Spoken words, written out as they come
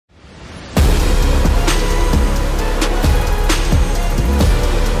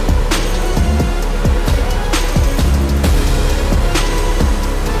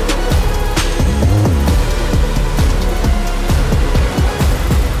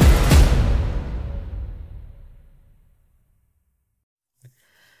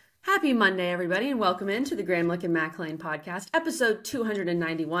Happy Monday, everybody, and welcome into the Graham Lick and Mac Lane podcast, episode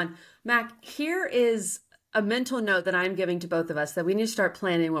 291. Mac, here is a mental note that I'm giving to both of us that we need to start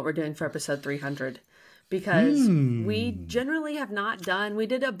planning what we're doing for episode 300 because we generally have not done. We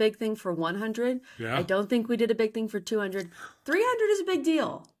did a big thing for 100. Yeah. I don't think we did a big thing for 200. 300 is a big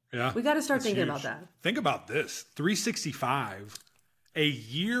deal. Yeah. We got to start thinking about that. Think about this. 365, a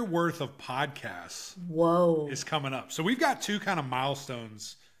year worth of podcasts is coming up. So we've got two kind of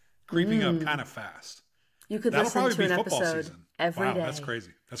milestones creeping up kind of fast. You could listen to an episode every day. That's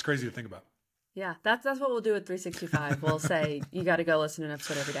crazy. That's crazy to think about. Yeah, that's what we'll do with 365. We'll say you got to go listen to an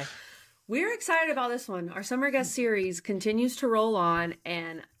episode every day. We're excited about this one. Our summer guest series continues to roll on,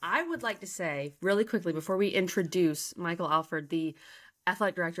 and I would like to say really quickly before we introduce Michael Alford, the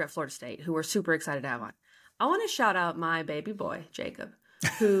athletic director at Florida State, who we're super excited to have on. I want to shout out my baby boy, Jacob,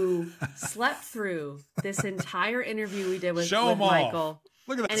 who slept through this entire interview we did with Michael.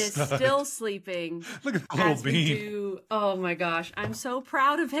 Look at that. And is still sleeping. Look at the little bean. Oh my gosh. I'm so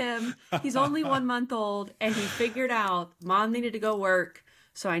proud of him. He's only 1 month old and he figured out mom needed to go work.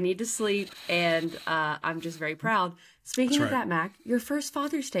 So I need to sleep. And I'm just very proud. Speaking of that, Mac, your first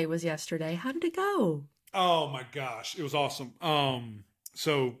Father's Day was yesterday. How did it go? Oh my gosh. It was awesome.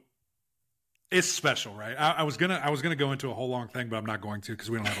 So it's special, right? I was gonna go into a whole long thing, but I'm not going to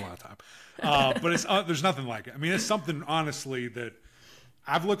because we don't have a lot of time. But it's there's nothing like it. I mean, it's something honestly that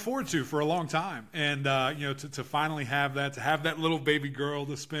I've looked forward to for a long time. And, to finally have that, to have that little baby girl,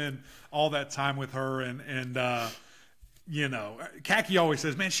 to spend all that time with her. And Kaki always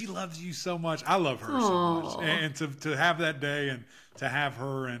says, man, she loves you so much. I love her so much. And to have that day and to have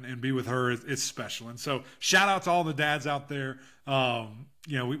her and be with her, it's special. And so shout out to all the dads out there.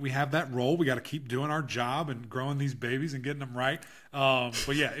 We have that role. We got to keep doing our job and growing these babies and getting them right.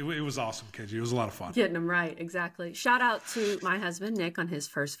 But yeah, it was awesome, KG. It was a lot of fun. Getting them right, exactly. Shout out to my husband, Nick, on his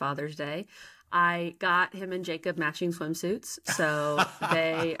first Father's Day. I got him and Jacob matching swimsuits, so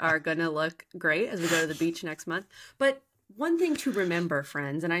they are going to look great as we go to the beach next month. But one thing to remember,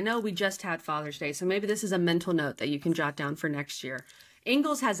 friends, and I know we just had Father's Day, so maybe this is a mental note that you can jot down for next year.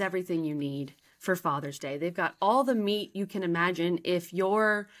 Ingles has everything you need for Father's Day. They've got all the meat you can imagine. If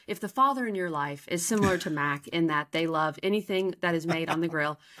the father in your life is similar to Mac in that they love anything that is made on the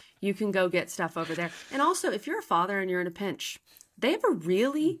grill, you can go get stuff over there. And also, if you're a father and you're in a pinch, they have a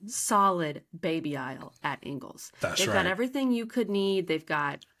really solid baby aisle at Ingles. They've got everything you could need. They've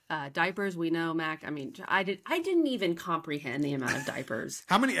got diapers. We know, Mac. I mean, I didn't even comprehend the amount of diapers.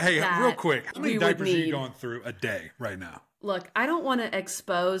 Real quick, how many diapers are you going through a day right now? Look, I don't want to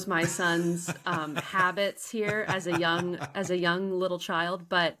expose my son's habits here as a young little child,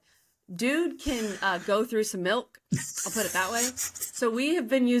 but dude can go through some milk. I'll put it that way. So we have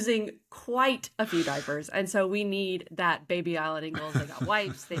been using quite a few diapers, and so we need that baby aisle at Ingles. They got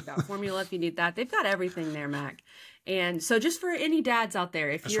wipes, they've got formula if you need that. They've got everything there, Mac. And so just for any dads out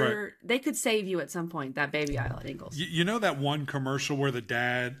there, they could save you at some point, that baby aisle at Ingles. You know that one commercial where the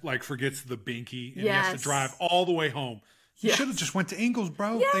dad forgets the binky and he has to drive all the way home? You should have just went to Ingles,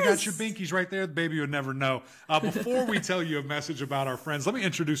 bro. Yes. They got your binkies right there. The baby would never know. Before we tell you a message about our friends, let me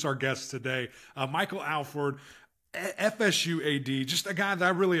introduce our guest today, Michael Alford, FSU AD, just a guy that I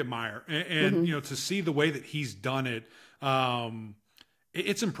really admire. And to see the way that he's done it,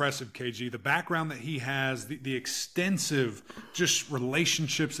 it's impressive, KG. The background that he has, the extensive just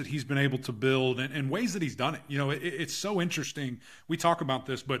relationships that he's been able to build and ways that he's done it. It's so interesting. We talk about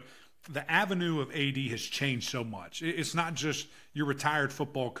this, but the avenue of AD has changed so much. It's not just your retired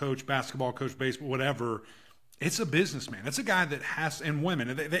football coach, basketball coach, baseball, whatever. It's a businessman. It's a guy that has, and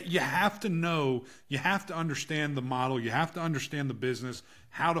women, that you have to know, you have to understand the model, you have to understand the business,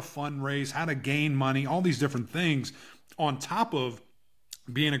 how to fundraise, how to gain money, all these different things on top of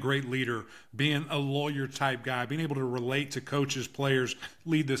being a great leader, being a lawyer type guy, being able to relate to coaches, players,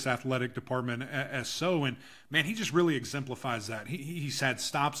 lead this athletic department as so. And man, he just really exemplifies that. He's had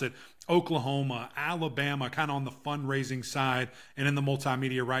stops at Oklahoma, Alabama, kind of on the fundraising side and in the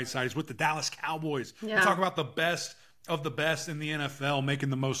multimedia right side. He's with the Dallas Cowboys. Yeah. We talk about the best of the best in the NFL, making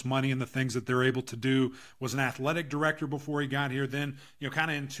the most money in the things that they're able to do. Was an athletic director before he got here. Then,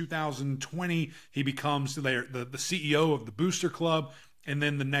 kind of in 2020, he becomes the CEO of the Booster Club. And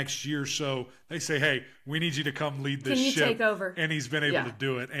then the next year or so, they say, hey, we need you to come lead this ship. Can you take over? And he's been able to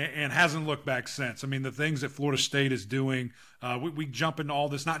do it and hasn't looked back since. I mean, the things that Florida State is doing, we jump into all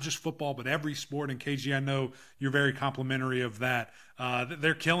this, not just football, but every sport. And KG, I know you're very complimentary of that.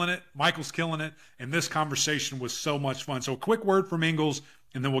 They're killing it. Michael's killing it. And this conversation was so much fun. So a quick word from Ingles,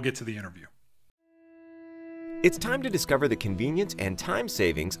 and then we'll get to the interview. It's time to discover the convenience and time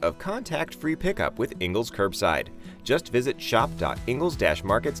savings of contact-free pickup with Ingles Curbside. Just visit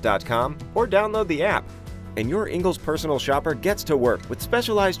shop.ingles-markets.com or download the app. And your Ingles personal shopper gets to work with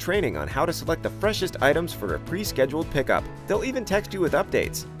specialized training on how to select the freshest items for a pre-scheduled pickup. They'll even text you with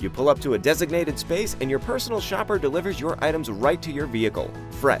updates. You pull up to a designated space and your personal shopper delivers your items right to your vehicle.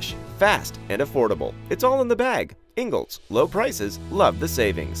 Fresh, fast, and affordable. It's all in the bag. Ingles, low prices, love the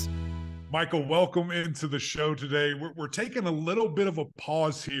savings. Michael, welcome into the show today. We're taking a little bit of a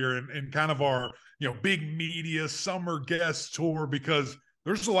pause here in kind of our big media summer guest tour because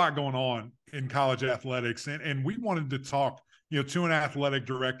there's a lot going on in college athletics, and we wanted to talk to an athletic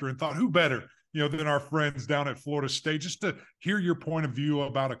director and thought who better than our friends down at Florida State just to hear your point of view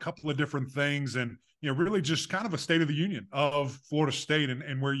about a couple of different things and really just kind of a state of the union of Florida State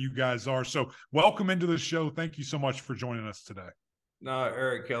and where you guys are. So welcome into the show. Thank you so much for joining us today. No,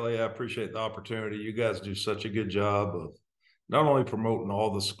 Eric, Kelly, I appreciate the opportunity. You guys do such a good job of not only promoting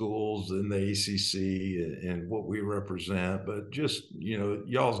all the schools in the ACC and what we represent, but just,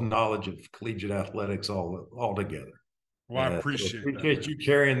 y'all's knowledge of collegiate athletics all together. Well, I appreciate that. You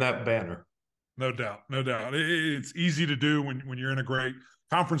carrying that banner. No doubt. No doubt. It's easy to do when you're in a great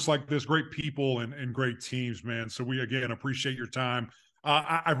conference like this, great people and great teams, man. So we, again, appreciate your time.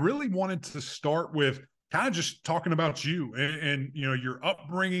 I really wanted to start with kind of just talking about you and your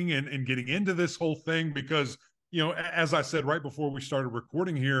upbringing and getting into this whole thing because, as I said right before we started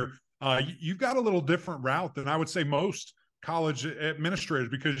recording here, you've got a little different route than I would say most college administrators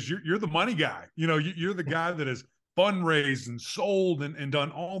because you're the money guy. You're the guy that has fundraised and sold and done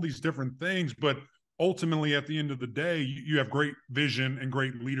all these different things. But ultimately, at the end of the day, you have great vision and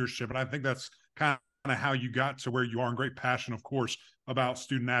great leadership. And I think that's kind of how you got to where you are and great passion, of course, about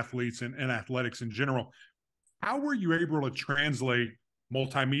student athletes and athletics in general. How were you able to translate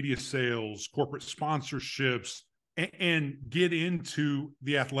multimedia sales, corporate sponsorships, and get into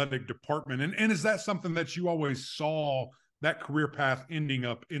the athletic department? And is that something that you always saw that career path ending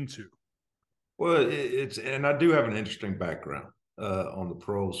up into? Well, and I do have an interesting background on the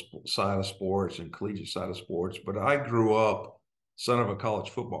pro side of sports and collegiate side of sports, but I grew up son of a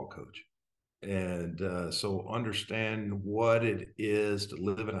college football coach. And so understand what it is to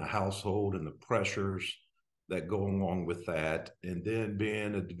live in a household and the pressures that go along with that. And then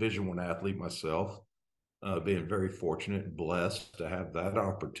being a Division I athlete myself, being very fortunate and blessed to have that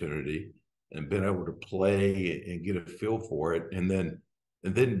opportunity and been able to play and get a feel for it. And then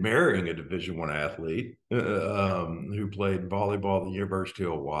marrying a Division I athlete who played volleyball at the University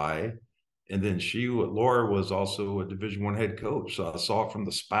of Hawaii. And then Laura was also a Division I head coach. So I saw it from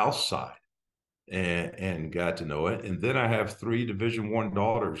the spouse side. And got to know it. And then I have 3 Division I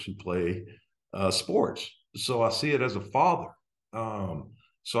daughters who play sports. So I see it as a father.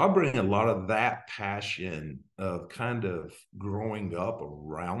 So I bring a lot of that passion of kind of growing up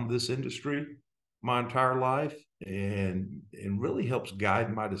around this industry my entire life and really helps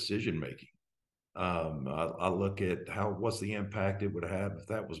guide my decision making. I look at what's the impact it would have if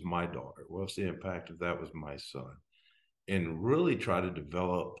that was my daughter? What's the impact if that was my son? And really try to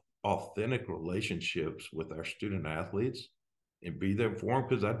develop authentic relationships with our student athletes and be there for them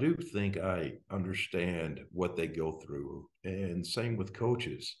because I do think I understand what they go through. And same with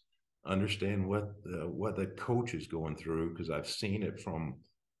coaches, understand what the coach is going through because I've seen it from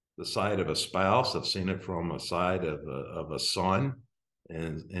the side of a spouse, I've seen it from a side of a son,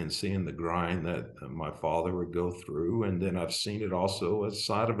 and seeing the grind that my father would go through, and then I've seen it also as a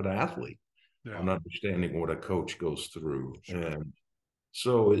side of an athlete. Yeah. On understanding what a coach goes through. Sure. And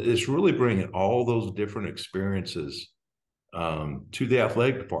so it's really bringing all those different experiences to the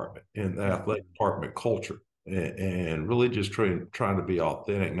athletic department and the athletic department culture and really just trying to be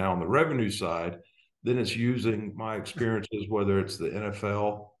authentic. Now on the revenue side, then it's using my experiences, whether it's the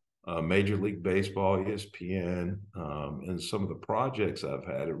NFL, Major League Baseball, ESPN, and some of the projects I've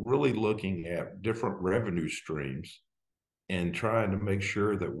had, really looking at different revenue streams and trying to make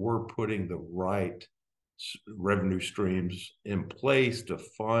sure that we're putting the right revenue streams in place to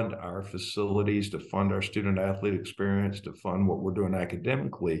fund our facilities, to fund our student athlete experience, to fund what we're doing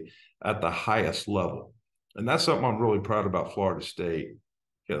academically at the highest level. And that's something I'm really proud about Florida State,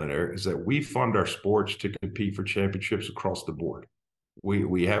 Kelly and Eric, is that we fund our sports to compete for championships across the board.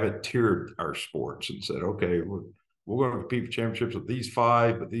 We haven't tiered our sports and said, okay, we're going to compete for championships with these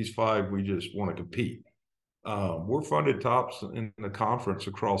 5, but these 5 we just want to compete. We're funded tops in the conference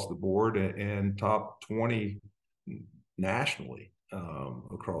across the board and top 20 nationally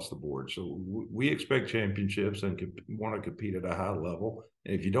across the board. So we expect championships and want to compete at a high level.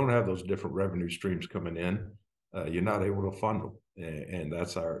 And if you don't have those different revenue streams coming in, you're not able to fund them. And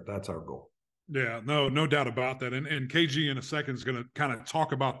that's our goal. Yeah, no doubt about that. And KG in a second is going to kind of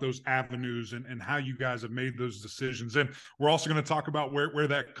talk about those avenues and how you guys have made those decisions. And we're also going to talk about where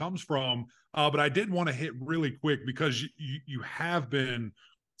that comes from. But I did want to hit really quick because you have been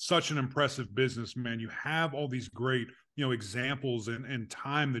such an impressive businessman. You have all these great, examples and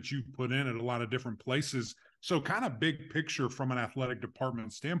time that you put in at a lot of different places. So kind of big picture from an athletic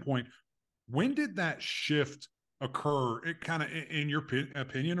department standpoint, when did that shift occur? It kind of, in your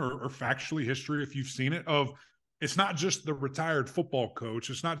opinion or factually history, if you've seen it, of it's not just the retired football coach,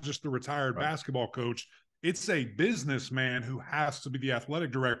 it's not just the retired basketball coach, it's a businessman who has to be the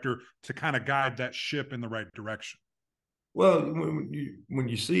athletic director to kind of guide that ship in the right direction. Well, when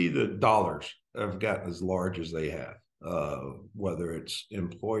you see the dollars have gotten as large as they have, whether it's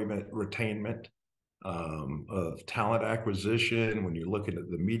employment retainment, of talent acquisition, when you're looking at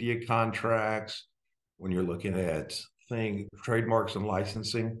the media contracts, when you're looking at trademarks and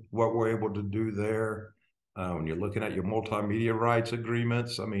licensing, what we're able to do there, when you're looking at your multimedia rights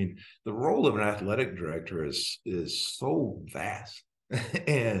agreements. I mean, the role of an athletic director is so vast,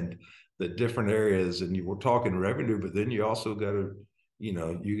 and the different areas. And we're talking revenue, but then you also got to,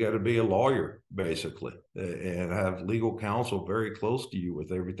 you got to be a lawyer basically, and have legal counsel very close to you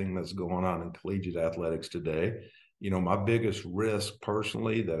with everything that's going on in collegiate athletics today. My biggest risk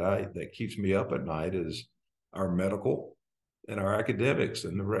personally that keeps me up at night is our medical and our academics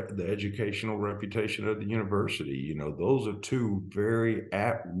and the educational reputation of the university. Those are two very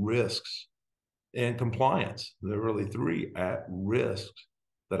at risks, and compliance. There are really three at risks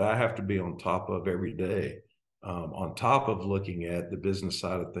that I have to be on top of every day, on top of looking at the business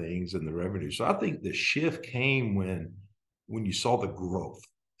side of things and the revenue. So I think the shift came when you saw the growth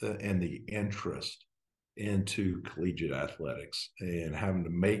and the interest into collegiate athletics and having to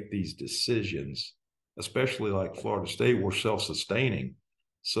make these decisions, especially like Florida State, we're self-sustaining.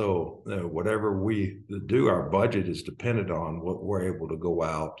 So whatever we do, our budget is dependent on what we're able to go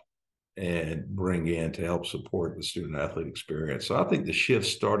out and bring in to help support the student athlete experience. So I think the shift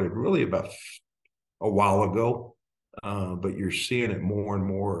started really about a while ago, but you're seeing it more and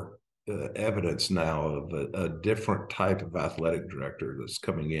more evidence now of a different type of athletic director that's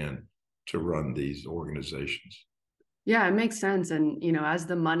coming in to run these organizations. Yeah, it makes sense. And, as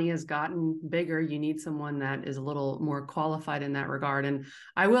the money has gotten bigger, you need someone that is a little more qualified in that regard. And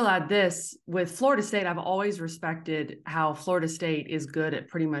I will add this, with Florida State, I've always respected how Florida State is good at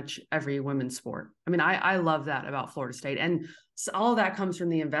pretty much every women's sport. I mean, I love that about Florida State. And so all of that comes from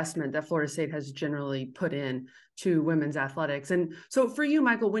the investment that Florida State has generally put in to women's athletics. And so for you,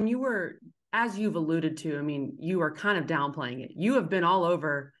 Michael, when you were, as you've alluded to, I mean, you were kind of downplaying it. You have been all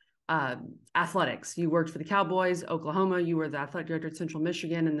over athletics. You worked for the Cowboys, Oklahoma. You were the athletic director at Central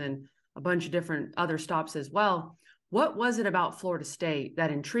Michigan, and then a bunch of different other stops as well. What was it about Florida State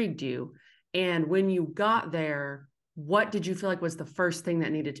that intrigued you? And when you got there, what did you feel like was the first thing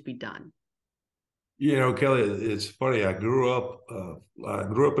that needed to be done? Kelly, it's funny. I grew up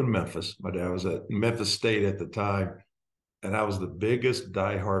in Memphis. My dad was at Memphis State at the time, and I was the biggest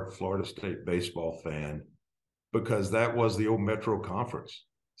diehard Florida State baseball fan because that was the old Metro Conference.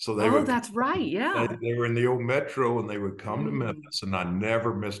 So that's right. Yeah. They were in the old Metro, and they would come to Memphis, and I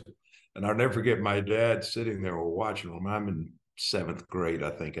never missed it. And I'll never forget my dad sitting there watching them. I'm in 7th grade, I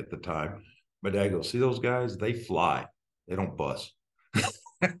think, at the time. My dad goes, "See those guys? They fly. They don't bust."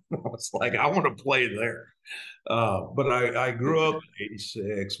 I was like, I want to play there. But I grew up in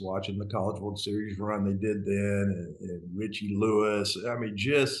 '86 watching the College World Series run they did then, and Richie Lewis. I mean,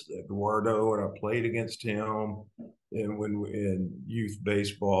 just Eduardo, and I played against him and in youth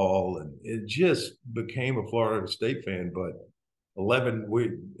baseball, and it just became a Florida State fan. But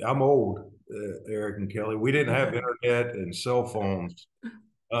I'm old, Eric and Kelly. We didn't have internet and cell phones,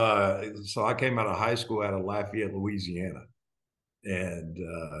 so I came out of high school out of Lafayette, Louisiana. And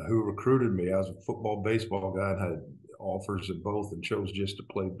who recruited me? I was a football, baseball guy and had offers in both, and chose just to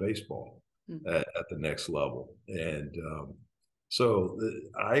play baseball at the next level. And so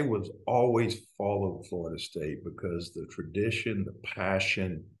I was always followed Florida State because the tradition, the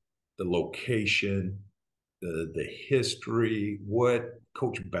passion, the location, the history, what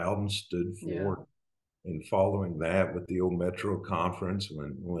Coach Bowden stood for, and following that with the old Metro Conference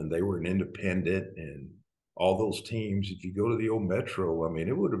when they were an independent, and all those teams. If you go to the old Metro, I mean,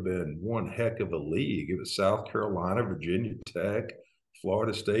 it would have been one heck of a league. It was South Carolina, Virginia Tech,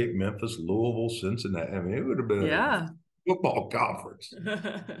 Florida State, Memphis, Louisville, Cincinnati. I mean, it would have been a football conference.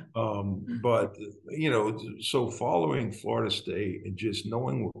 But, so following Florida State and just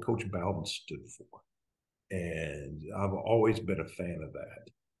knowing what Coach Bowden stood for. And I've always been a fan of that.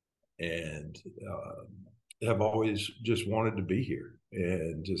 And have always just wanted to be here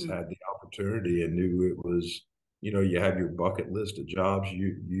and just had the opportunity opportunity and knew it was, you have your bucket list of jobs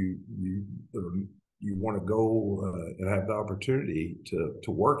you want to go and have the opportunity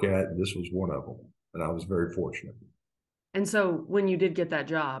to work at. And this was one of them. And I was very fortunate. And so when you did get that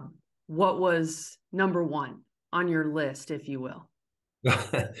job, what was number one on your list, if you will?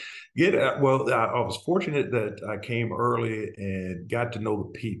 Well, I was fortunate that I came early and got to know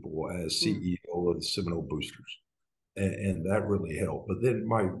the people as CEO of the Seminole Boosters. And that really helped. But then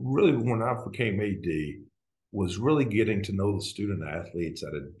when I became AD was really getting to know the student athletes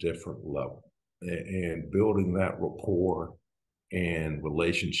at a different level and building that rapport and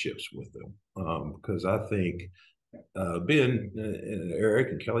relationships with them. Because I think Ben and Eric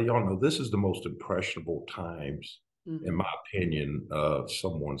and Kelly, y'all know this is the most impressionable times, in my opinion, of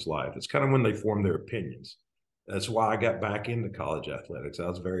someone's life. It's kind of when they form their opinions. That's why I got back into college athletics. I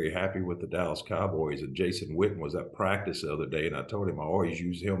was very happy with the Dallas Cowboys, and Jason Witten was at practice the other day, and I told him I always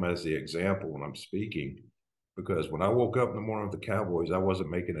use him as the example when I'm speaking, because when I woke up in the morning with the Cowboys, I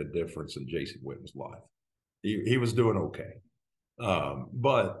wasn't making a difference in Jason Witten's life. He was doing okay.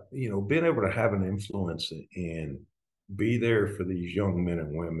 But, being able to have an influence and be there for these young men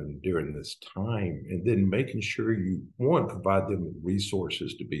and women during this time, and then making sure you, one, provide them with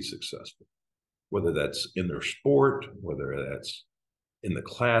resources to be successful, whether that's in their sport, whether that's in the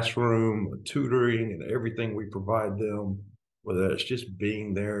classroom, tutoring, and everything we provide them, whether it's just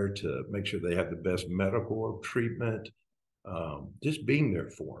being there to make sure they have the best medical treatment, just being there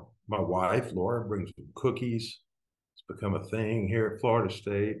for them. My wife, Laura, brings them cookies. It's become a thing here at Florida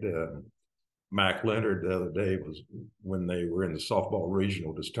State. Mac Leonard the other day was when they were in the softball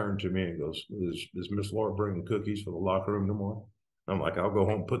regional, just turned to me and goes, is Miss Laura bringing cookies for the locker room tomorrow? I'm like, I'll go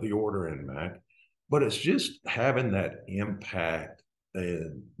home and put the order in, Mac. But it's just having that impact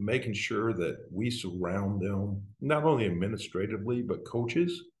and making sure that we surround them, not only administratively, but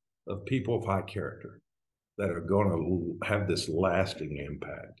coaches of people of high character that are going to have this lasting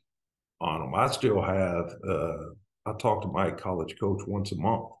impact on them. I still have, I talk to my college coach once a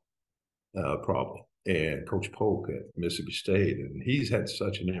month, probably, and Coach Polk at Mississippi State, and he's had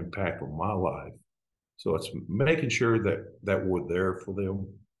such an impact on my life. So it's making sure that we're there for them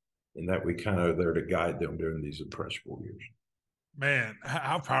and that we kind of are there to guide them during these impressionable years. Man,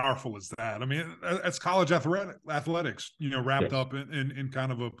 how powerful is that? I mean, that's college athletics, wrapped up in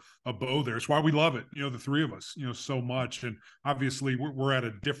kind of a bow there. It's why we love it, the three of us, so much. And obviously we're at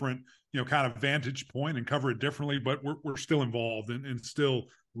a different, kind of vantage point and cover it differently, but we're still involved and still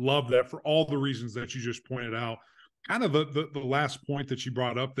love that for all the reasons that you just pointed out. Kind of the last point that you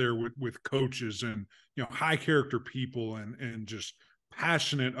brought up there with coaches and, high character people and just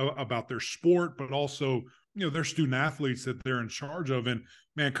passionate about their sport, but also their student athletes that they're in charge of. And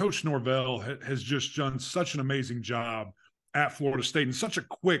man, Coach Norvell has just done such an amazing job at Florida State in such a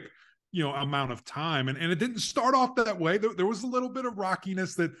quick, amount of time. And it didn't start off that way. There was a little bit of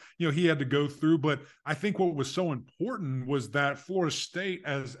rockiness that, he had to go through. But I think what was so important was that Florida State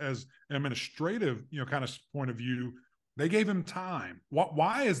as administrative, kind of point of view, they gave him time.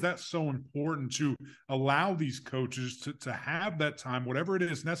 Why is that so important to allow these coaches to have that time, whatever it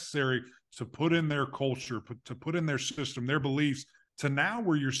is necessary to put in their culture, to put in their system, their beliefs, to now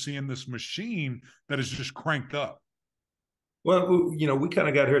where you're seeing this machine that is just cranked up? Well, we kind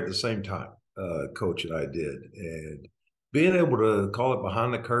of got here at the same time, Coach and I did. And being able to call it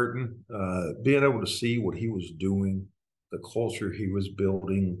behind the curtain, being able to see what he was doing, the culture he was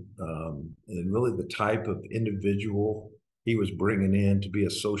building, and really the type of individual he was bringing in to be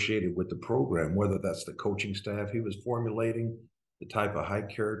associated with the program, whether that's the coaching staff he was formulating, the type of high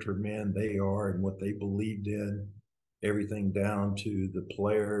character men they are and what they believed in, everything down to the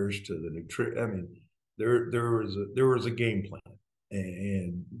players, to the nutrition. I mean, there was a game plan,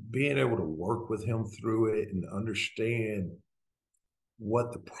 and being able to work with him through it and understand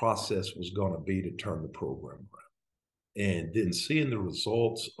what the process was going to be to turn the program around. And then seeing the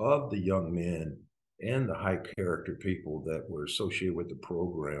results of the young men and the high character people that were associated with the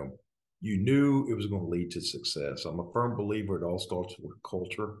program, you knew it was going to lead to success. I'm a firm believer it all starts with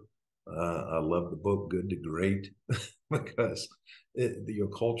culture. I love the book Good to Great because your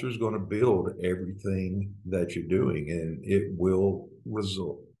culture is going to build everything that you're doing, and it will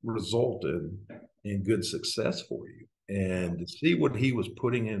result in good success for you. And to see what he was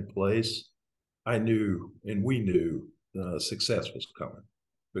putting in place, I knew, and we knew, success was coming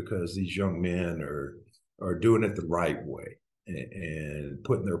because these young men are doing it the right way and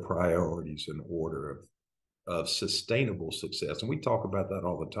putting their priorities in order of sustainable success. And we talk about that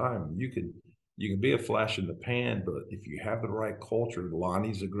all the time. You can be a flash in the pan, but if you have the right culture,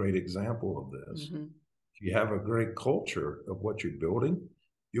 Lonnie's a great example of this. Mm-hmm. If you have a great culture of what you're building,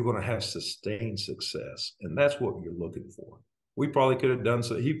 you're going to have sustained success. And that's what you're looking for. We probably could have done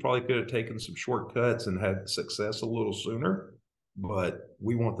so. He probably could have taken some shortcuts and had success a little sooner, but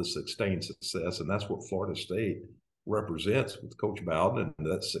we want the sustained success. And that's what Florida State represents with Coach Bowden, and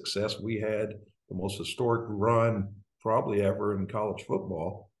that success we had, the most historic run probably ever in college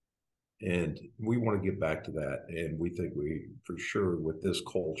football. And we want to get back to that. And we think we, for sure, with this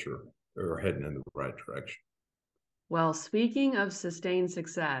culture, are heading in the right direction. Well, speaking of sustained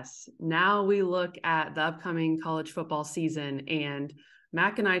success, now we look at the upcoming college football season, and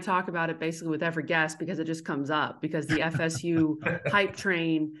Mac and I talk about it basically with every guest because it just comes up, because the FSU hype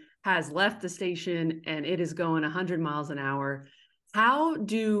train has left the station and it is going 100 miles an hour. How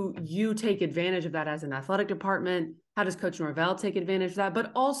do you take advantage of that as an athletic department? How does Coach Norvell take advantage of that?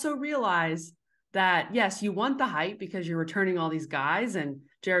 But also realize that, yes, you want the hype because you're returning all these guys and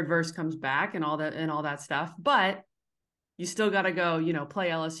Jared Verse comes back and all that stuff, but you still got to go, play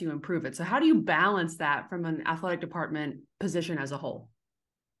LSU and prove it. So how do you balance that from an athletic department position as a whole?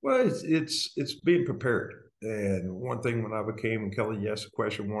 Well, it's being prepared. And one thing when I became, and Kelly, you asked a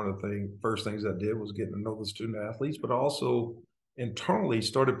question, one of the first things I did was getting to know the student athletes, but also internally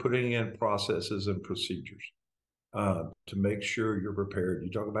started putting in processes and procedures to make sure you're prepared.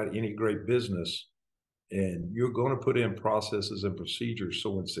 You talk about any great business, and you're going to put in processes and procedures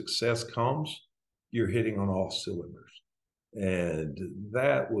so when success comes, you're hitting on all cylinders. And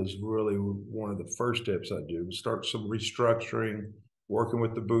that was really one of the first steps I do, start some restructuring, working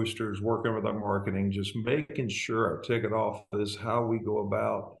with the boosters, working with our marketing, just making sure our ticket office, how we go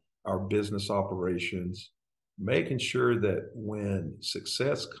about our business operations, making sure that when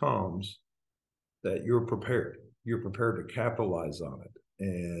success comes, that you're prepared. You're prepared to capitalize on it.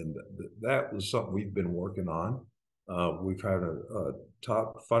 And that was something we've been working on. We've had a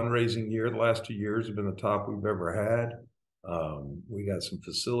top fundraising year. The last 2 years have been the top we've ever had. We got some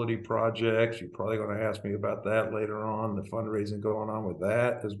facility projects. You're probably going to ask me about that later on. The fundraising going on with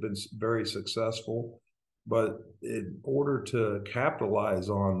that has been very successful. But in order to capitalize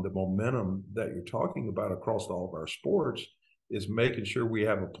on the momentum that you're talking about across all of our sports is making sure we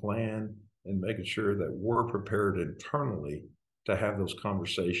have a plan and making sure that we're prepared internally to have those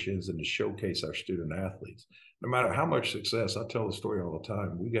conversations and to showcase our student athletes. No matter how much success, I tell the story all the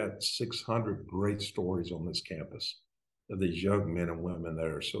time, we got 600 great stories on this campus of these young men and women that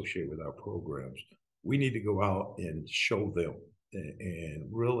are associated with our programs. We need to go out and show them and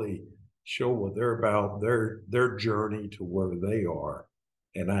really show what they're about, their journey to where they are,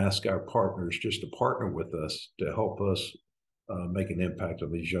 and ask our partners just to partner with us to help us make an impact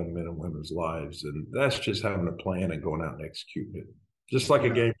on these young men and women's lives. And that's just having a plan and going out and executing it. Just like a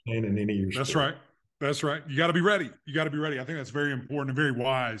game plan in any of your That's sport. right. That's right. You got to be ready. You got to be ready. I think that's very important and very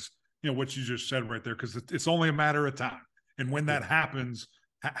wise, what you just said right there, because it's only a matter of time. And when that happens,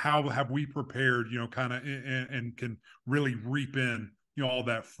 how have we prepared, kind of, and can really reap in, all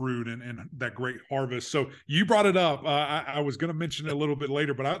that fruit and that great harvest. So you brought it up. I was going to mention it a little bit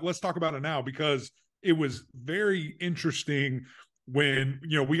later, but let's talk about it now, because it was very interesting when,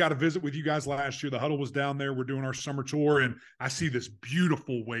 we got a visit with you guys last year. The huddle was down there. We're doing our summer tour, and I see this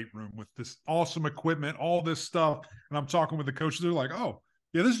beautiful weight room with this awesome equipment, all this stuff. And I'm talking with the coaches. They're like, oh,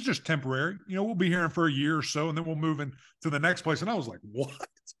 yeah, this is just temporary. We'll be here for a year or so, and then we'll move in to the next place. And I was like, what?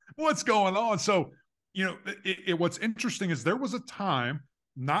 What's going on? So, what's interesting is there was a time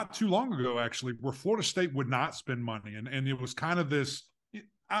not too long ago, actually, where Florida State would not spend money. And it was kind of this,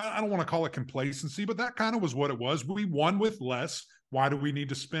 I don't want to call it complacency, but that kind of was what it was. We won with less. Why do we need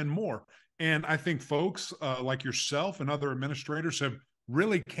to spend more? And I think folks like yourself and other administrators have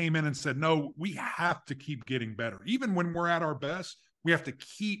really came in and said, no, we have to keep getting better. Even when we're at our best, we have to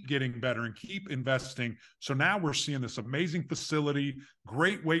keep getting better and keep investing. So now we're seeing this amazing facility,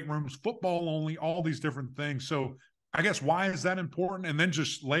 great weight rooms, football only, all these different things. So I guess why is that important? And then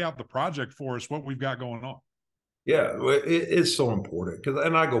just lay out the project for us, what we've got going on. Yeah, it's so important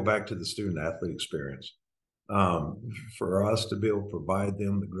and I go back to the student athlete experience. For us to be able to provide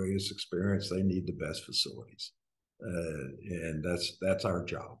them the greatest experience, they need the best facilities, and that's our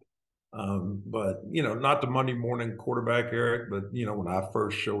job. But not the Monday morning quarterback, Eric. But when I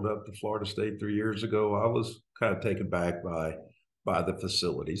first showed up to Florida State 3 years ago, I was kind of taken back by the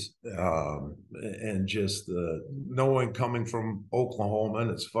facilities and just the knowing coming from Oklahoma.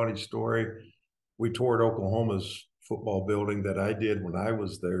 And it's a funny story. We toured Oklahoma's football building that I did when I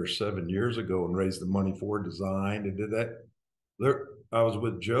was there 7 years ago and raised the money for, designed and did that. I was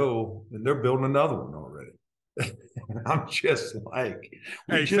with Joe, and they're building another one already. I'm just like,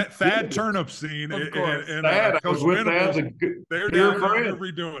 we Hey, just Thad Turnip scene Of course. and Thad, I was Coach with Venables, Thad's a good, they're dear down there. They're friend.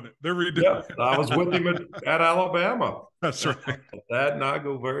 redoing it. They're redoing Yeah, it. I was with him at Alabama. That's right. Thad and I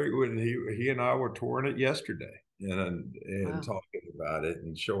go very when he and I were touring it yesterday and Wow. talking about it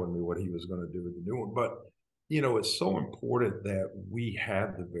and showing me what he was going to do with the new one. But it's so important that we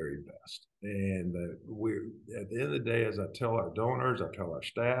have the very best, and that we're at the end of the day, as I tell our donors, I tell our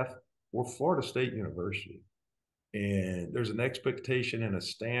staff, we're Florida State University. And there's an expectation and a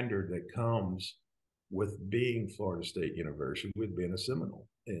standard that comes with being Florida State University, with being a Seminole.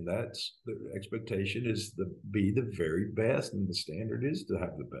 And that's the expectation is to be the very best, and the standard is to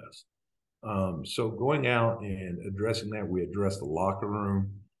have the best. So going out and addressing that, we addressed the locker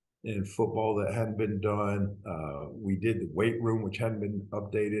room in football that hadn't been done. We did the weight room, which hadn't been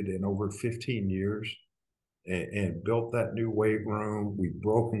updated in over 15 years. And built that new weight room. We've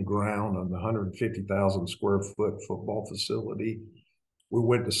broken ground on the 150,000 square foot football facility. We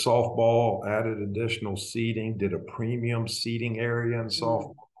went to softball, added additional seating, did a premium seating area in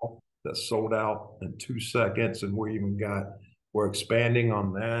softball that sold out in 2 seconds. And we're expanding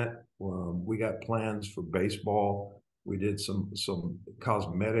on that. We got plans for baseball. We did some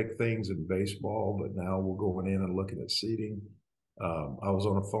cosmetic things in baseball, but now we're going in and looking at seating. I was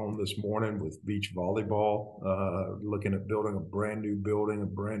on a phone this morning with beach volleyball, looking at building a brand new building, a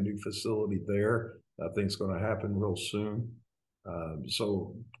brand new facility there. I think it's going to happen real soon.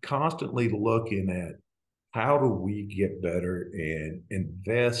 So constantly looking at how do we get better and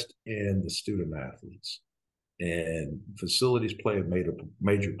invest in the student athletes. And facilities play a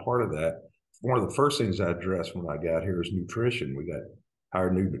major part of that. One of the first things I addressed when I got here is nutrition. We got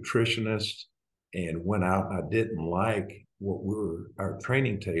hired new nutritionists and went out, and I didn't like our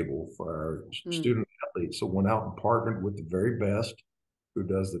training table for our student athletes. So went out and partnered with the very best who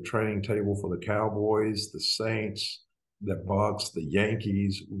does the training table for the Cowboys, the Saints, the Bucks, the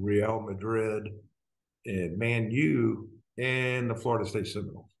Yankees, Real Madrid, and Man U, and the Florida State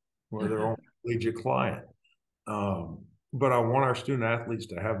Seminoles. We're their own collegiate client. But I want our student athletes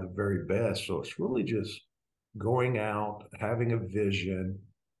to have the very best. So it's really just going out, having a vision,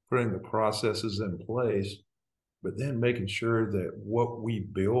 putting the processes in place, but then making sure that what we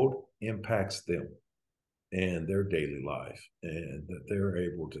build impacts them and their daily life, and that they're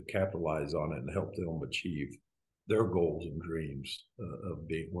able to capitalize on it and help them achieve their goals and dreams of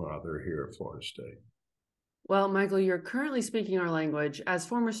being while they're here at Florida State. Well, Michael, you're currently speaking our language. As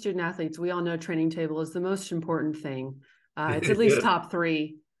former student athletes, we all know training table is the most important thing. It's at least top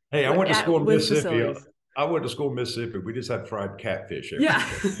 3. Hey, I went to school in Mississippi. I went to school in Mississippi. We just had fried catfish. Yeah.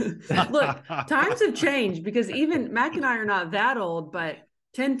 Look, times have changed because even Mac and I are not that old, but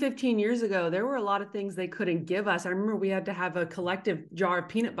 10, 15 years ago, there were a lot of things they couldn't give us. I remember we had to have a collective jar of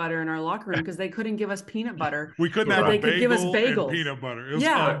peanut butter in our locker room because they couldn't give us peanut butter. We couldn't have they a could give us bagel bagels. and peanut butter. It was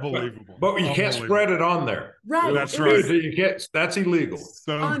unbelievable. But you can't spread it on there. Right. That's right. You can't, that's illegal.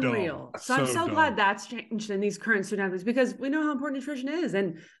 So unreal. Dumb. So I'm so glad that's changed in these current student athletes because we know how important nutrition is.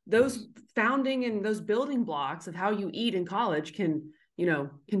 And those founding and those building blocks of how you eat in college can,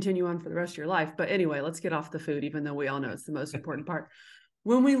 continue on for the rest of your life. But anyway, let's get off the food, even though we all know it's the most important part.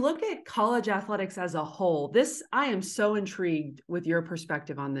 When we look at college athletics as a whole, I am so intrigued with your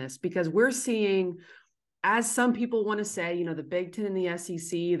perspective on this because we're seeing, as some people want to say, the Big Ten and the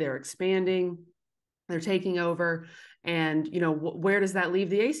SEC, they're expanding, they're taking over, and where does that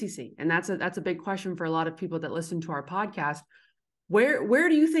leave the ACC? And that's a big question for a lot of people that listen to our podcast. Where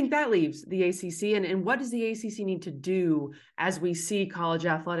do you think that leaves the ACC, and what does the ACC need to do as we see college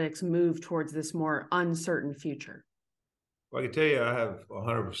athletics move towards this more uncertain future? Well, I can tell you I have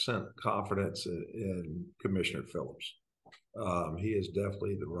 100% confidence in Commissioner Phillips. He is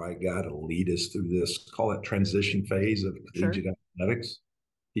definitely the right guy to lead us through this, call it transition phase of collegiate athletics.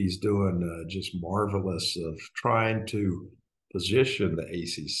 He's doing just marvelous of trying to position the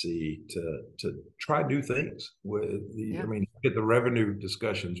ACC to try new things. I mean, get the revenue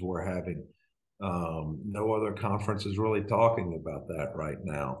discussions we're having. No other conference is really talking about that right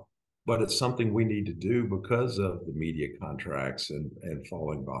now. But it's something we need to do because of the media contracts and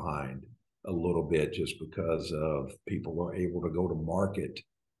falling behind a little bit just because of people are able to go to market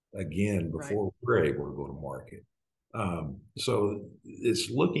again before we're able to go to market. So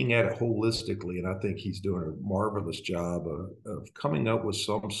it's looking at it holistically, and I think he's doing a marvelous job of coming up with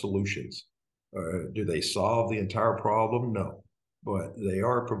some solutions. Do they solve the entire problem? No, but they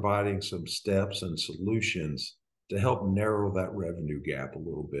are providing some steps and solutions to help narrow that revenue gap a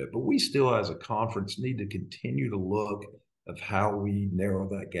little bit. But we still, as a conference, need to continue to look at how we narrow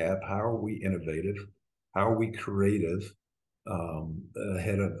that gap. How are we innovative? How are we creative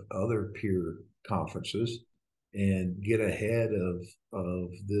ahead of other peer conferences? and get ahead of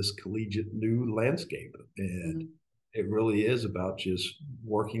this collegiate new landscape. And it really is about just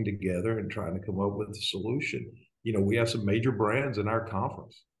working together and trying to come up with a solution. We have some major brands in our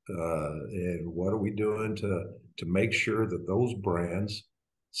conference, and what are we doing to make sure that those brands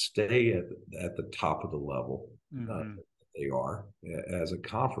stay at the top of the level they are as a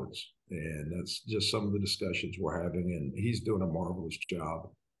conference? And that's just some of the discussions we're having, and he's doing a marvelous job.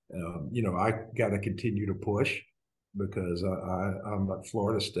 I got to continue to push because I'm at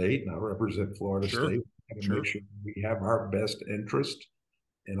Florida State and I represent Florida State. To make sure we have our best interest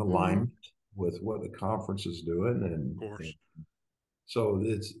in alignment with what the conference is doing, and so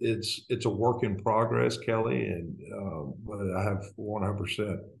it's a work in progress, Kelly, and but I have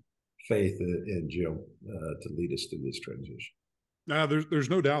 100% faith in Jim to lead us through this transition. Now, there's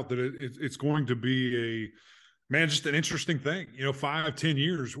no doubt that it's going to be just an interesting thing. 5-10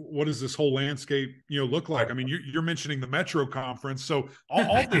 years, what does this whole landscape look like? I mean, you're mentioning the Metro Conference, so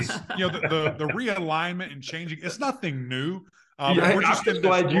all this the realignment and changing, it's nothing new. I'm just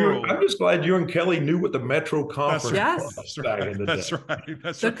glad you and Kelly knew what the Metro Conference was back in the day.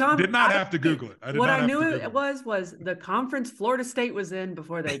 That's right. Did not have to Google it. What I knew it was the conference Florida State was in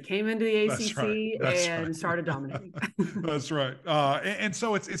before they came into the ACC and started dominating. That's right. And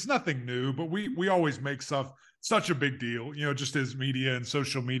so it's nothing new, but we always make such a big deal, just as media and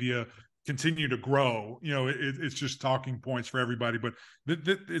social media continue to grow, it's just talking points for everybody, but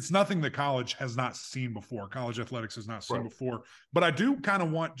it's nothing that college has not seen before. College athletics has not seen before, but I do kind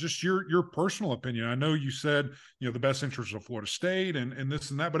of want just your personal opinion. I know you said, the best interest of Florida State and this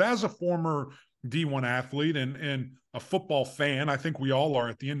and that, but as a former D1 athlete and a football fan, I think we all are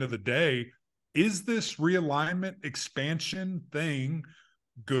at the end of the day, is this realignment expansion thing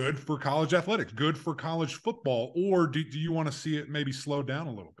good for college athletics, good for college football, or do you want to see it maybe slow down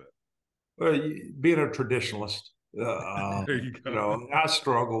a little bit? Well, being a traditionalist, I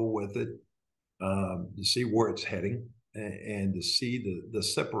struggle with it to see where it's heading and to see the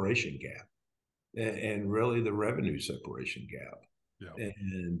separation gap and really the revenue separation gap. Yeah.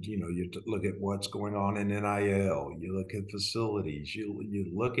 And, you look at what's going on in NIL, you look at facilities,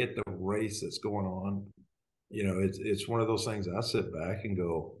 you look at the race that's going on. It's one of those things I sit back and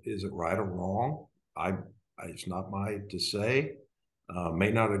go, is it right or wrong? It's not mine to say.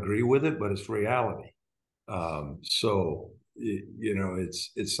 May not agree with it, but it's reality. So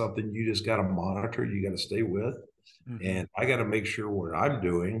it's something you just got to monitor. You got to stay with, and I got to make sure what I'm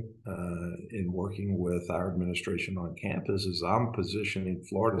doing in working with our administration on campus is I'm positioning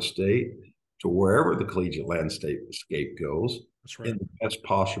Florida State to wherever the collegiate landscape goes in the best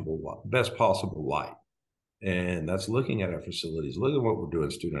possible light. And that's looking at our facilities, looking at what we're doing,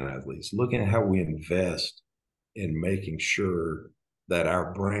 student athletes, looking at how we invest in making sure that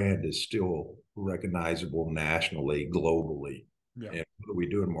our brand is still recognizable nationally, globally. Yeah. And what are we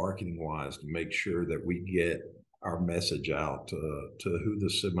doing marketing wise to make sure that we get our message out to who the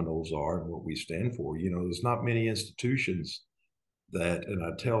Seminoles are and what we stand for? There's not many institutions that, and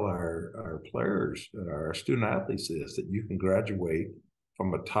I tell our players, our student athletes this, that you can graduate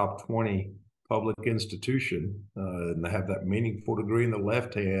from a top 20 public institution and have that meaningful degree in the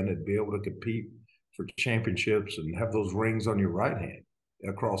left hand and be able to compete for championships and have those rings on your right hand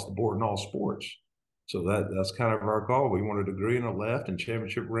across the board in all sports. So that's kind of our goal. We want a degree in the left and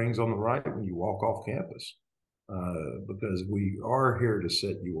championship rings on the right when you walk off campus, because we are here to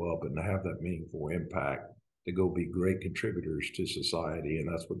set you up and to have that meaningful impact to go be great contributors to society.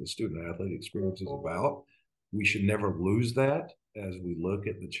 And that's what the student athlete experience is about. We should never lose that as we look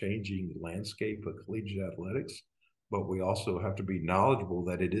at the changing landscape of collegiate athletics, but we also have to be knowledgeable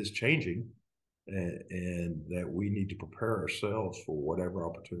that it is changing and that we need to prepare ourselves for whatever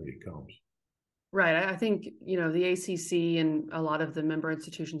opportunity comes. Right. I think, the ACC and a lot of the member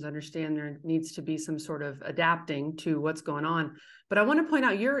institutions understand there needs to be some sort of adapting to what's going on. But I want to point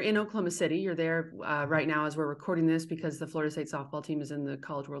out, you're in Oklahoma City. You're there right now as we're recording this because the Florida State softball team is in the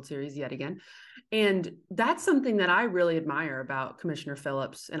College World Series yet again. And that's something that I really admire about Commissioner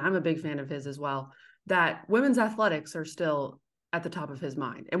Phillips, and I'm a big fan of his as well, that women's athletics are still at the top of his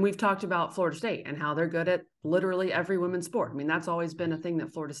mind. And we've talked about Florida State and how they're good at literally every women's sport. I mean, that's always been a thing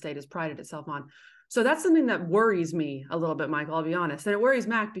that Florida State has prided itself on. So that's something that worries me a little bit, Michael, I'll be honest. And it worries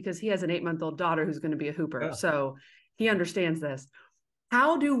Mac because he has an 8-month-old daughter who's going to be a hooper. Yeah. So he understands this.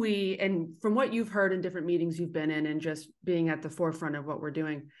 How do we, and from what you've heard in different meetings you've been in and just being at the forefront of what we're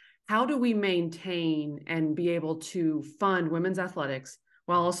doing, how do we maintain and be able to fund women's athletics?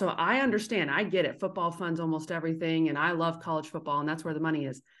 Well, also, I understand, I get it. Football funds almost everything, and I love college football, and that's where the money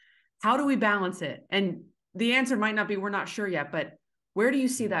is. How do we balance it? And the answer might not be, we're not sure yet, but where do you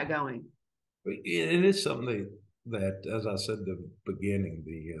see that going? It is something that, as I said at the beginning,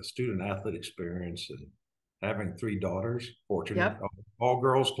 the student athlete experience and having 3 daughters, fortunate, Yep. all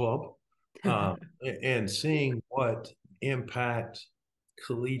girls club, and seeing what impact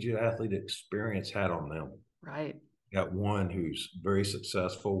collegiate athlete experience had on them. Right. Got one who's very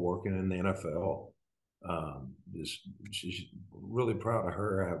successful working in the NFL. She's really proud of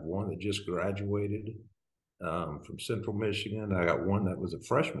her. I have one that just graduated from Central Michigan. I got one that was a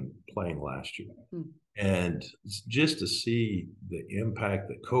freshman playing last year. And just to see the impact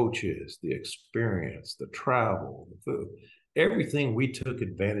the coaches, the experience, the travel, the food, everything we took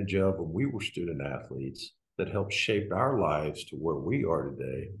advantage of when we were student athletes that helped shape our lives to where we are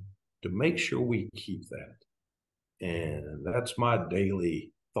today, to make sure we keep that. And that's my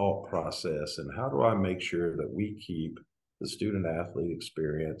daily thought process. And how do I make sure that we keep the student athlete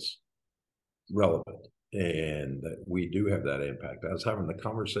experience relevant and that we do have that impact? I was having the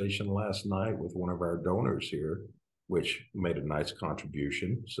conversation last night with one of our donors here, which made a nice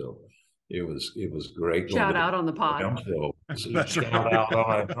contribution. So it was great. Shout out on the pod. So shout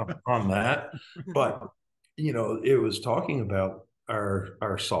out on that. But it was talking about our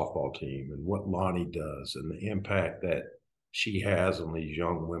softball team and what Lonnie does and the impact that she has on these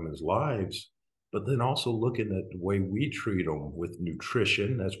young women's lives, but then also looking at the way we treat them with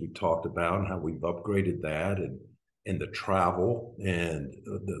nutrition, as we talked about, and how we've upgraded that, and the travel, and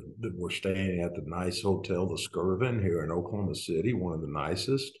we're staying at the nice hotel, the Skirvin here in Oklahoma City, one of the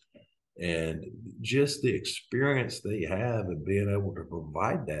nicest, and just the experience they have and being able to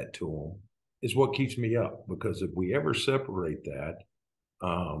provide that to them is what keeps me up. Because if we ever separate that,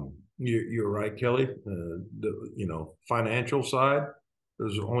 you're right, Kelly. The financial side,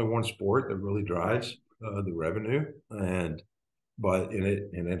 there's only one sport that really drives the revenue, but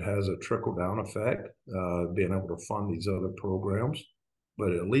it has a trickle down effect, being able to fund these other programs.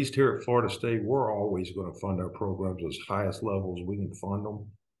 But at least here at Florida State, we're always going to fund our programs as highest levels we can fund them,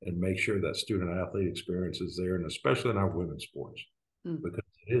 and make sure that student athlete experience is there, and especially in our women's sports, because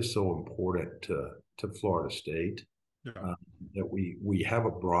it is so important to Florida State. That we have a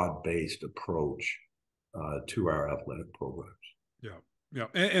broad-based approach to our athletic programs. Yeah.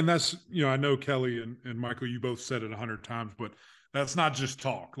 And that's, I know Kelly and Michael, you both said it 100 times, but that's not just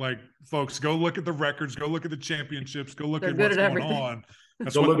talk. Like, folks, go look at the records, go look at the championships, go look at what's going on.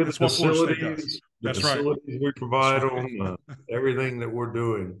 Look at the facilities, the facilities we provide them, everything that we're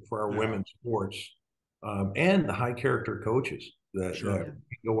doing for our women's sports, and the high character coaches that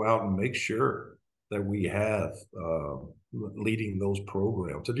go out and make sure that we have leading those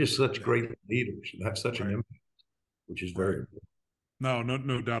programs. They're just such great leaders and have such an impact, which is very important.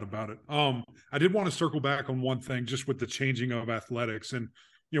 No doubt about it. I did want to circle back on one thing, just with the changing of athletics. And,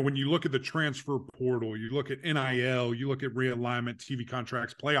 when you look at the transfer portal, you look at NIL, you look at realignment, TV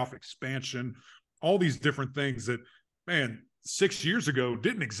contracts, playoff expansion, all these different things that, man, 6 years ago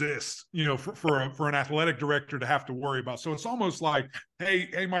didn't exist, for an athletic director to have to worry about. So it's almost like,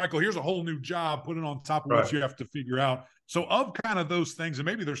 hey, Michael, here's a whole new job, put it on top of what you have to figure out. So of kind of those things, and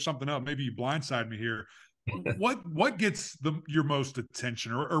maybe there's something else, maybe you blindside me here. What gets your most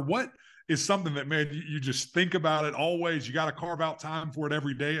attention, or what is something that, man, you just think about it always? You got to carve out time for it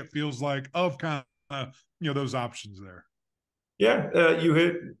every day. It feels like, of kind of, those options there. Yeah. You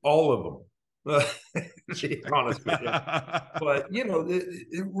hit all of them. To be honest with you. But,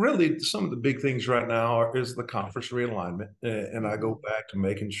 it really, some of the big things right now is the conference realignment. And I go back to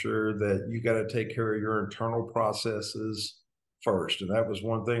making sure that you got to take care of your internal processes first. And that was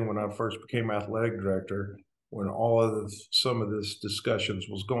one thing when I first became athletic director, when some of this discussions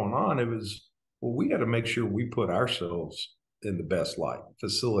was going on, it was, well, we got to make sure we put ourselves in the best light,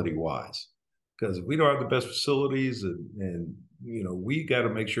 facility wise, because if we don't have the best facilities, and we got to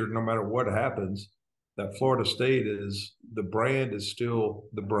make sure no matter what happens, that Florida State the brand is still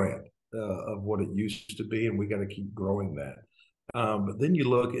the brand of what it used to be, and we got to keep growing that. But then you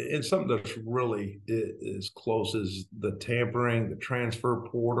look at something that's really as close as the tampering, the transfer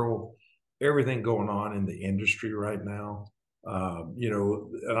portal, everything going on in the industry right now.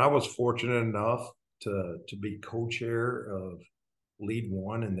 And I was fortunate enough to be co-chair of Lead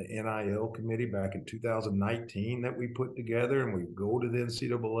One in the NIL committee back in 2019 that we put together, and we go to the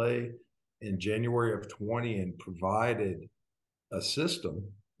NCAA in January of 20 and provided a system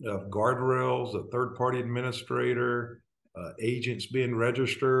of guardrails, a third-party administrator, agents being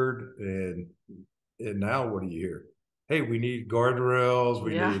registered, and now what do you hear? Hey, we need guardrails,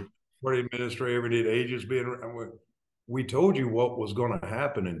 we need party administrator, we need agents being. We told you what was going to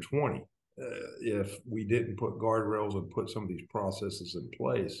happen in 20 if we didn't put guardrails and put some of these processes in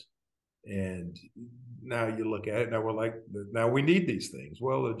place. And now you look at it, now we're like, now we need these things.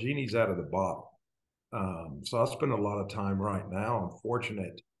 Well, the genie's out of the bottle. So I spend a lot of time right now. I'm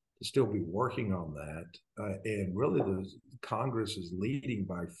fortunate to still be working on that. And really, the Congress is leading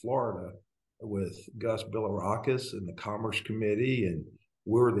by Florida with Gus Bilirakis and the Commerce Committee. And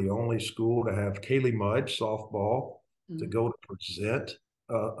we're the only school to have Kaylee Mudge, softball, to go to present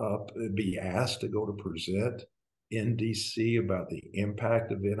be asked to go to present in DC about the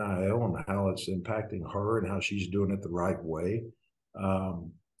impact of NIL and how it's impacting her and how she's doing it the right way.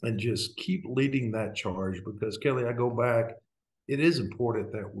 And just keep leading that charge, because Kelly, I go back, it is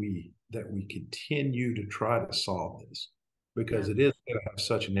important that we continue to try to solve this, because it is going to have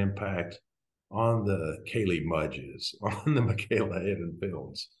such an impact on the Kaylee Mudges, on the Michaela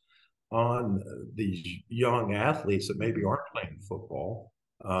Edenfields, on these young athletes that maybe aren't playing football,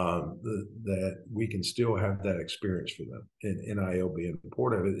 that we can still have that experience for them, and NIL being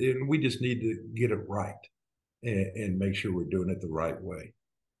important. And we just need to get it right and make sure we're doing it the right way.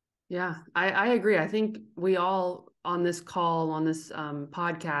 Yeah, I agree. I think we all on this call, on this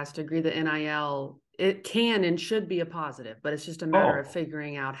podcast, agree that NIL, it can and should be a positive, but it's just a matter of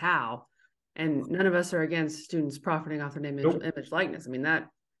figuring out how. And none of us are against students profiting off their name, image, likeness. I mean, that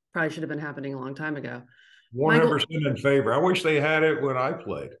probably should have been happening a long time ago. 100% in favor. I wish they had it when I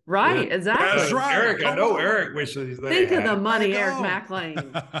played. Right, exactly. That's right. Eric, I know Eric wishes they Think had of the money Eric McLean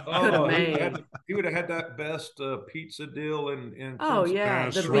could have made. He would have had that best pizza deal in oh yeah,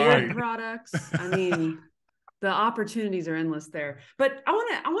 the beard products. I mean, the opportunities are endless there. But I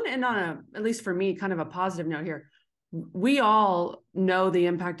want to end on at least for me, kind of a positive note here. We all know the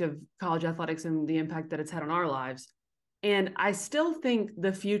impact of college athletics and the impact that it's had on our lives. And I still think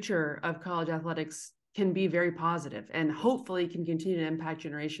the future of college athletics can be very positive and hopefully can continue to impact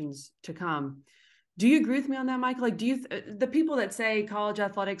generations to come. Do you agree with me on that, Michael? Like, the people that say college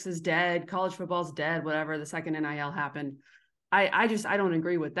athletics is dead, college football's dead, whatever, the second NIL happened, I don't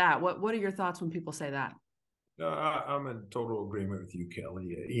agree with that. What are your thoughts when people say that? I'm in total agreement with you,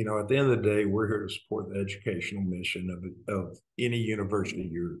 Kelly. You know, at the end of the day, we're here to support the educational mission of any university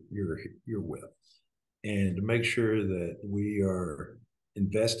you're with, and to make sure that we are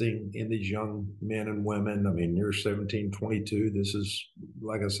investing in these young men and women. I mean, you're 17, 22. This is,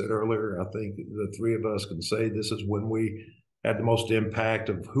 like I said earlier, I think the three of us can say this is when we had the most impact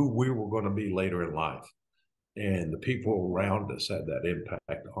of who we were going to be later in life. And the people around us had that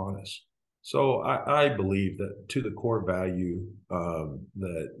impact on us. So I believe that to the core value,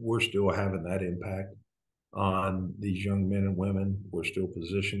 that we're still having that impact on these young men and women. We're still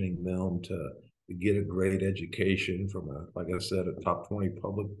positioning them to get a great education from like I said, a top 20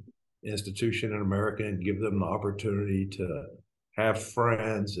 public institution in America, and give them the opportunity to have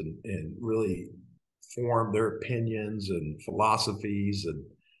friends and really form their opinions and philosophies and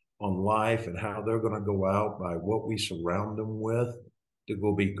on life and how they're going to go out by what we surround them with, to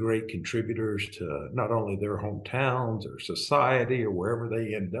go be great contributors to not only their hometowns or society or wherever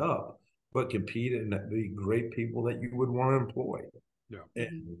they end up, but compete and be great people that you would want to employ. Yeah.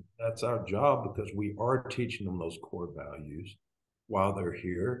 And that's our job, because we are teaching them those core values while they're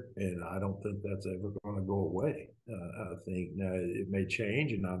here. And I don't think that's ever going to go away. I think now it may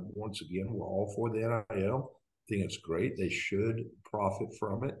change. And once again, we're all for the NIL. I think it's great. They should profit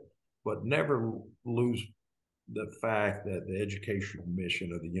from it, but never lose the fact that the educational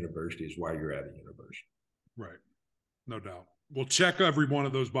mission of the university is why you're at a university. Right. No doubt. We'll check every one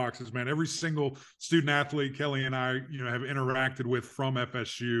of those boxes, man. Every single student athlete Kelly and I, have interacted with from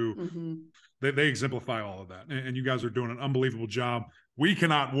FSU, they exemplify all of that. And you guys are doing an unbelievable job. We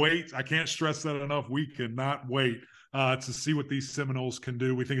cannot wait. I can't stress that enough. We cannot wait to see what these Seminoles can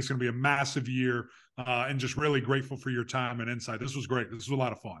do. We think it's going to be a massive year, and just really grateful for your time and insight. This was great. This was a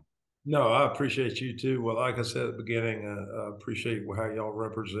lot of fun. No, I appreciate you too. Well, like I said at the beginning, I appreciate how y'all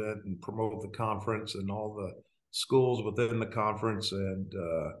represent and promote the conference and all the schools within the conference. And,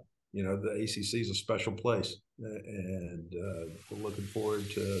 the ACC is a special place. And we're looking forward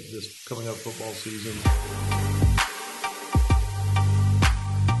to this coming up football season.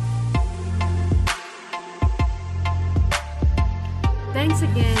 Thanks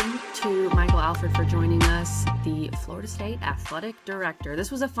again to Michael Alford for joining us, the Florida State Athletic Director. This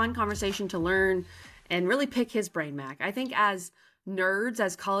was a fun conversation to learn and really pick his brain, Mac. I think as nerds,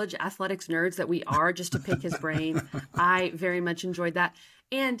 as college athletics nerds that we are, just to pick his brain, I very much enjoyed that.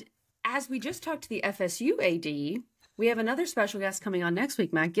 And as we just talked to the FSU AD, we have another special guest coming on next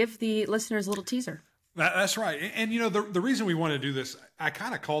week, Mac. Give the listeners a little teaser. That's right. And the reason we want to do this, I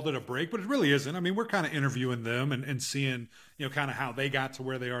kind of called it a break, but it really isn't. I mean, we're kind of interviewing them and seeing, kind of how they got to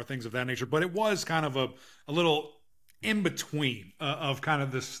where they are, things of that nature. But it was kind of a little in between of kind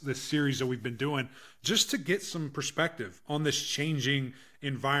of this series that we've been doing, just to get some perspective on this changing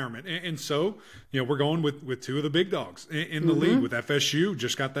environment. And so, we're going with two of the big dogs in the league, with FSU,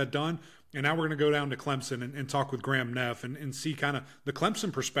 just got that done. And now we're going to go down to Clemson and talk with Graham Neff and see kind of the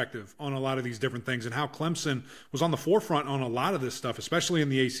Clemson perspective on a lot of these different things, and how Clemson was on the forefront on a lot of this stuff, especially in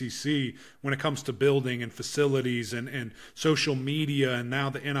the ACC when it comes to building and facilities and social media, and now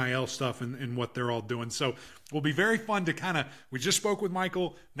the NIL stuff and what they're all doing. So will be very fun to we just spoke with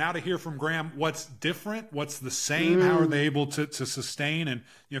Michael, now to hear from Graham, what's different, what's the same, how are they able to sustain and,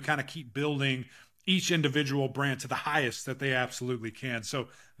 kind of keep building each individual brand to the highest that they absolutely can. So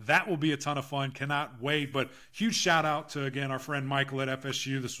that will be a ton of fun. Cannot wait. But huge shout out to, again, our friend Michael at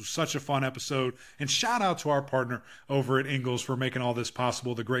FSU. This was such a fun episode. And shout out to our partner over at Ingles for making all this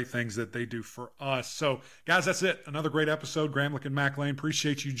possible, the great things that they do for us. So, guys, that's it. Another great episode. Gramlich and Mac Lane,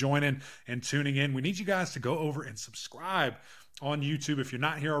 appreciate you joining and tuning in. We need you guys to go over and subscribe on YouTube. If you're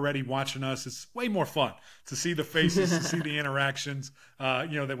not here already watching us, it's way more fun to see the faces, to see the interactions,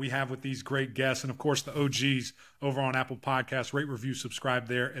 that we have with these great guests. And of course, the OGs over on Apple Podcasts, rate, review, subscribe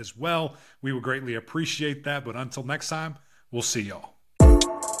there as well. We would greatly appreciate that. But until next time, we'll see y'all.